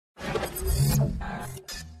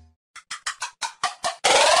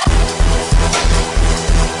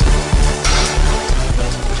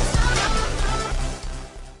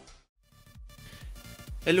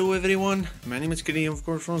Hello everyone, my name is Kitty, of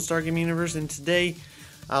course, from StarGamingUniverse, and today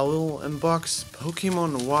I will unbox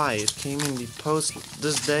Pokemon Y. It came in the post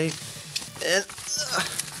this day, and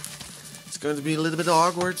it's going to be a little bit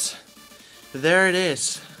awkward. But there it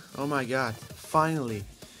is. Oh my god, finally.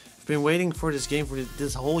 I've been waiting for this game for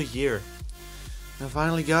this whole year. I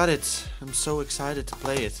finally got it. I'm so excited to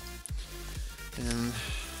play it. And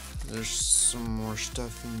there's some more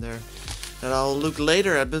stuff in there that I'll look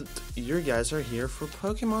later at, but you guys are here for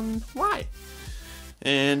Pokemon Y.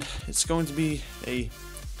 And it's going to be a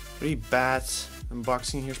pretty bad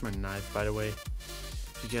unboxing. Here's my knife, by the way.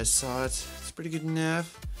 If you guys saw it, it's a pretty good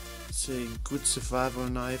knife. It's a good survival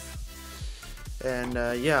knife. And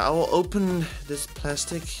yeah, I will open this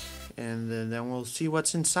plastic and then we'll see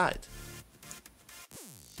what's inside.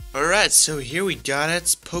 Alright, so here we got it.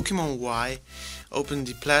 Pokemon Y. Open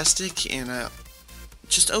the plastic and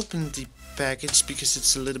just open the package because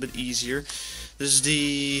it's a little bit easier. This is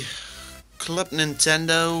the Club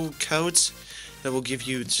Nintendo code that will give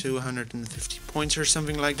you 250 points or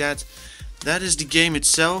something like that. That is the game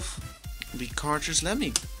itself. The cartridge. Let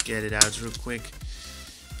me get it out real quick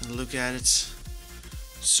and look at it.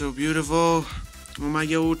 So beautiful. Oh my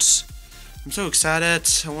god. I'm so excited.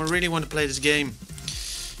 I really want to play this game.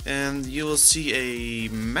 And you will see a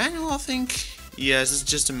manual, I think. Yes, it's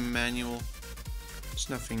just a manual. It's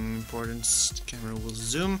nothing important. The camera will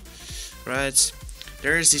zoom. Right.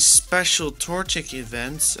 There is this special Thnx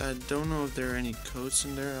event. I don't know if there are any codes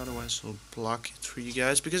in there. Otherwise, I'll block it for you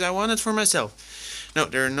guys because I want it for myself. No,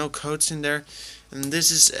 there are no codes in there. And this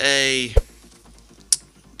is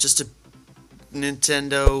just a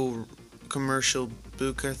Nintendo commercial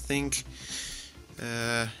book, I think.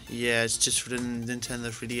 Yeah, it's just for the Nintendo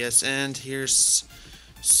 3DS. And here's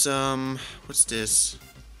some... What's this?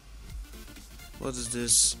 What is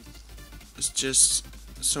this? It's just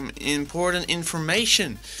some important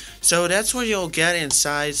information. So that's what you'll get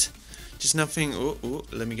inside. Just nothing...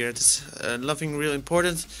 let me get this. Nothing real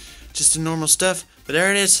important. Just the normal stuff. But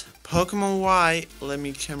there it is. Pokemon Y. Let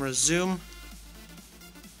me camera zoom.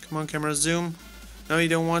 Come on, camera zoom. No, you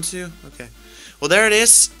don't want to? Okay. Well, there it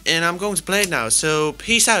is, and I'm going to play it now. So,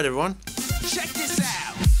 peace out, everyone.